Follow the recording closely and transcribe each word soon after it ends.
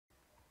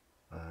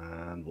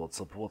And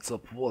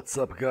what's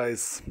up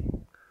guys?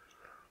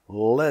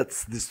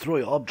 Let's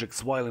destroy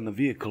objects while in a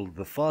vehicle.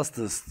 The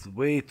fastest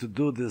way to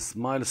do this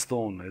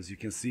milestone, as you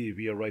can see,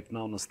 we are right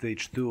now on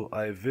stage 2.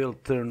 I will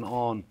turn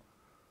on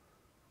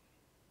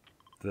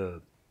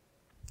the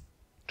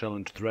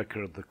challenge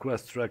tracker, the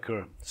quest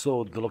tracker.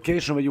 So the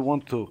location where you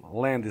want to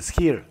land is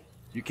here.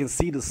 You can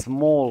see the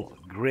small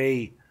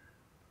gray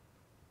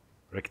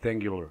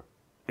rectangular.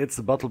 It's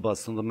a battle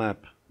bus on the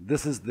map.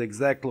 This is the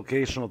exact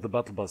location of the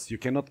battle bus. You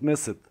cannot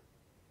miss it.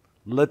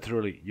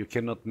 Literally, you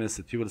cannot miss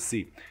it. You will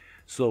see.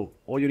 So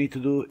all you need to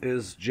do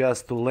is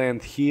just to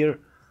land here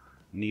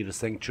near the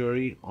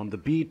sanctuary on the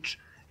beach.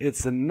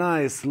 It's a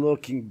nice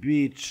looking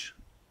beach,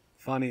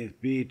 funny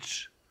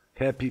beach,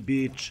 happy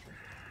beach.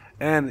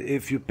 And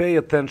if you pay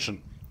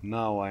attention,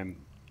 now I'm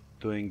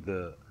doing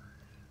the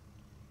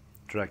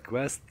track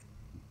quest.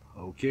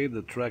 Okay,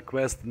 the track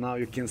quest. Now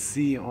you can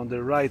see on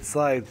the right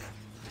side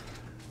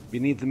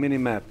beneath the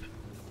minimap.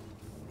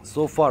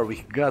 So far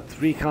we got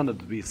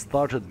 300, we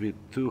started with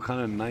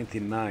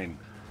 299.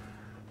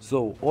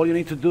 So all you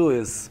need to do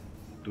is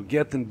to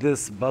get in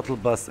this battle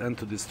bus and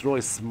to destroy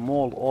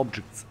small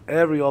objects,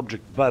 every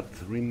object. But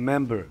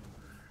remember,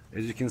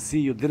 as you can see,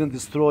 you didn't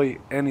destroy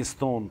any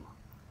stone.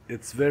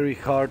 It's very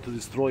hard to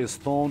destroy a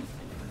stone.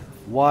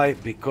 Why?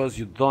 Because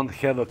you don't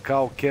have a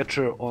cow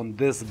catcher on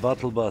this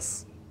battle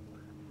bus.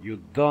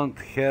 You don't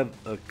have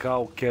a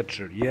cow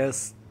catcher.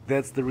 Yes,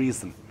 that's the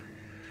reason.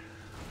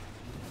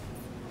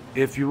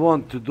 If you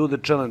want to do the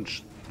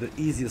challenge the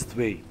easiest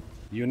way,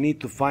 you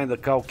need to find a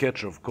cow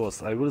catcher, of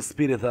course. I will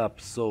speed it up.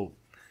 So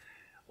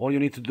all you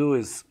need to do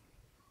is,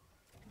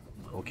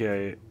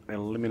 okay, I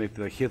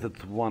eliminated, I hit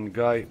it one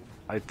guy.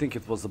 I think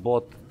it was a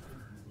bot.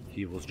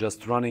 He was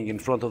just running in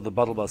front of the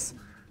battle bus.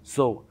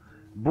 So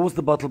boost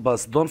the battle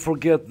bus. Don't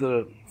forget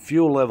the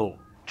fuel level.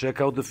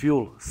 Check out the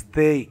fuel.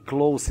 Stay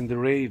close in the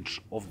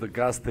range of the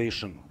gas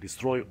station.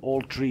 Destroy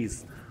all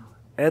trees.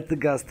 At the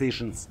gas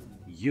stations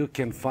you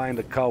can find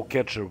a cow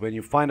catcher. When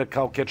you find a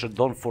cow catcher,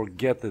 don't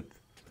forget it.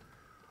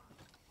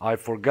 I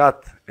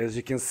forgot, as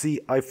you can see,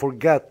 I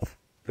forgot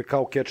the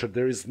cow catcher.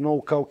 There is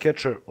no cow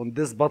catcher on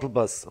this battle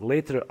bus.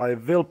 Later I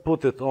will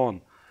put it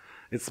on.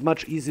 It's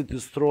much easier to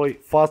destroy,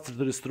 faster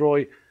to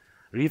destroy.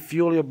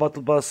 Refuel your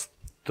battle bus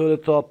to the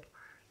top,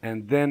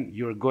 and then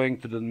you're going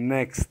to the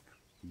next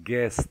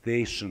gas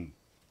station.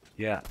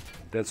 Yeah,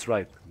 that's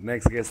right,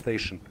 next gas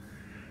station.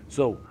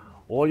 So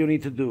all you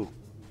need to do,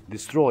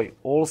 destroy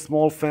all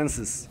small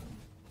fences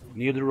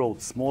near the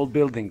road, small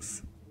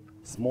buildings,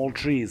 small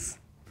trees.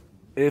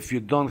 If you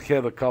don't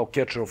have a cow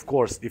catcher, of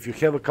course. If you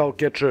have a cow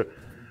catcher,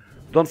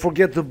 don't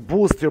forget to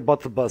boost your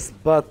battle bus.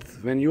 But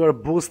when you are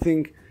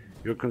boosting,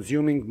 you're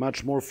consuming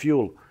much more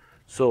fuel.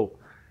 So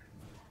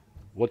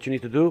what you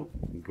need to do,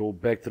 go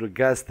back to the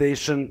gas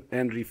station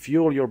and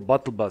refuel your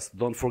battle bus.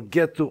 Don't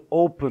forget to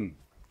open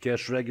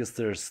cash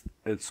registers.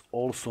 It's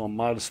also a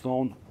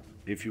milestone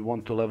if you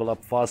want to level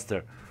up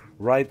faster.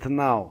 Right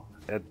now,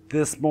 at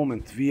this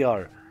moment, we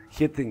are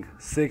hitting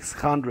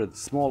 600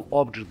 small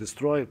object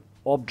destroyed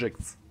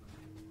objects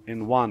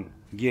in one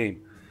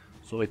game.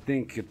 So I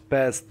think it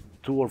passed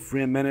 2 or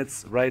 3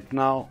 minutes right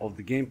now of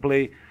the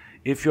gameplay.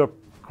 If you're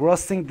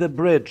crossing the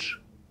bridge,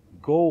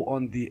 go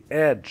on the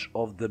edge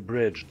of the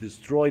bridge,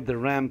 destroy the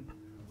ramp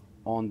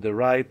on the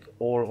right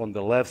or on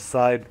the left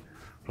side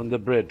from the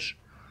bridge.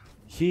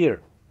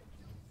 Here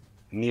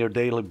near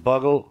Daily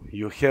Bugle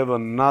you have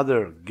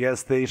another gas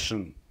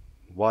station.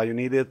 Why you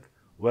need it?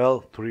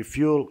 Well, to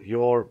refuel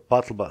your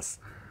battle bus.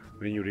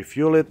 When you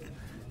refuel it,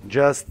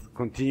 just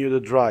continue the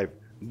drive.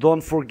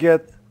 Don't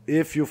forget,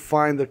 if you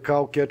find a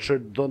cow catcher,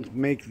 don't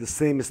make the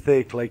same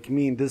mistake like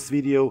me in this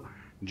video.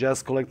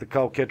 Just collect the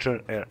cow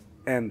catcher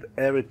and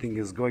everything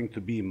is going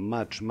to be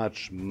much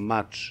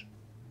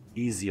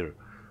easier.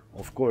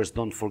 Of course,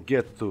 don't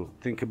forget to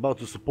think about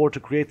to support the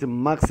creative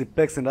maxi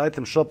packs and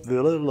item shop. We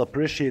will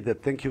appreciate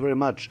that. Thank you very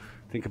much.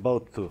 Think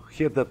about to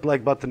hit that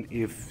like button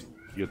if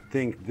you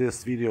think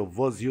this video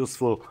was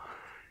useful.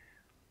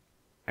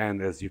 And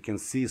as you can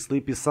see,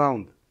 Sleepy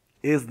Sound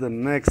is the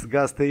next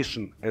gas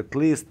station. At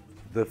least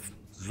the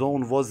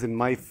zone was in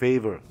my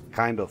favor,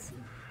 kind of.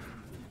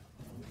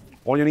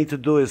 All you need to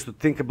do is to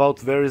think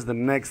about where is the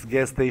next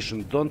gas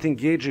station. Don't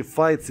engage in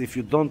fights if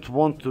you don't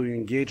want to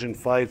engage in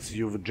fights.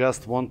 You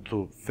just want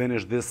to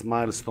finish this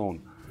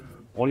milestone.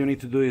 All you need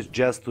to do is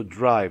just to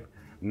drive.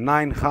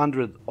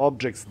 900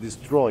 objects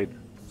destroyed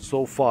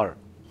so far.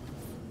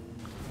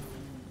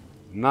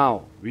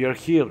 Now we are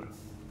here,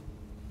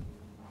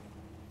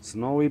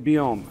 snowy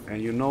biome,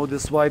 and you know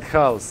this White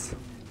House.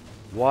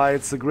 Why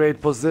it's a great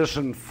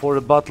position for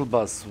a battle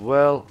bus?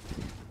 Well,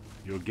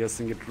 you're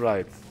guessing it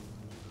right.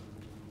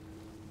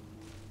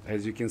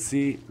 As you can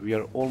see, we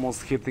are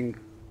almost hitting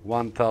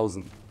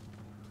 1000.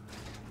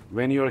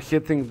 When you are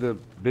hitting the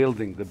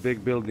building, the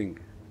big building,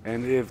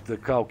 and if the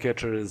cow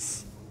catcher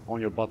is on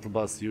your battle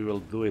bus, you will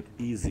do it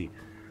easy.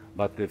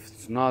 But if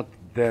it's not,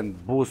 then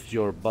boost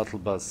your battle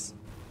bus.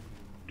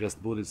 Just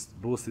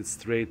boost it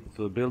straight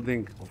to the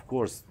building. Of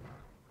course,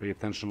 pay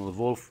attention to the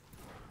wolf.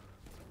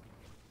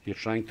 He's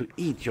trying to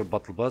eat your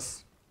battle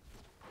bus.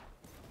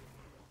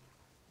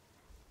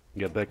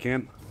 Get back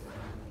in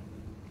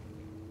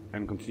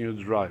and continue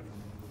to drive.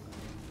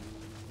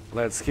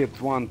 Let's hit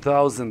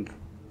 1000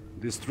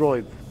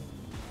 destroyed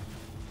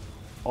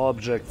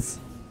objects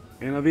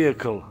in a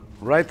vehicle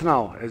right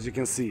now. As you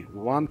can see,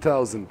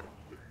 1000.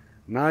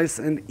 Nice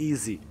and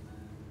easy.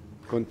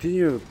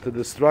 Continue the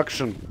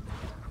destruction.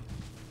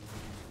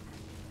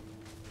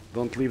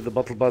 Don't leave the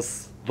battle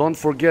bus. Don't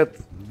forget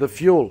the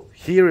fuel.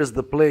 Here is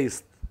the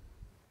place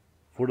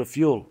for the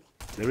fuel.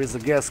 There is a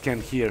gas can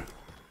here.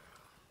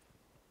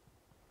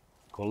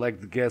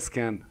 Collect the gas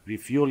can,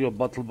 refuel your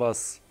battle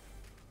bus,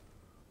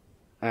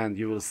 and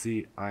you will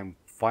see I'm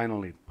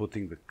finally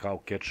putting the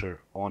cow catcher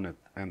on it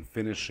and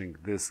finishing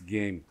this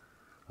game.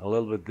 A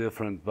little bit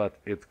different, but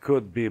it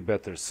could be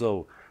better.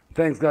 So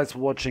thanks guys for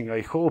watching.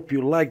 I hope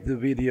you liked the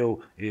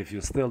video. If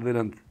you still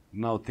didn't,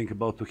 now think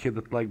about to hit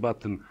that like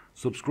button,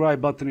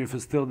 subscribe button if you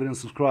still didn't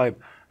subscribe,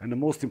 and the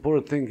most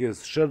important thing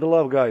is share the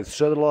love, guys.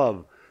 Share the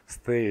love.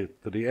 Stay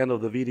to the end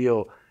of the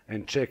video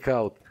and check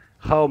out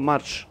how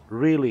much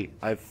really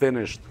I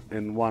finished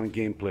in one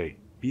gameplay.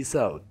 Peace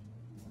out.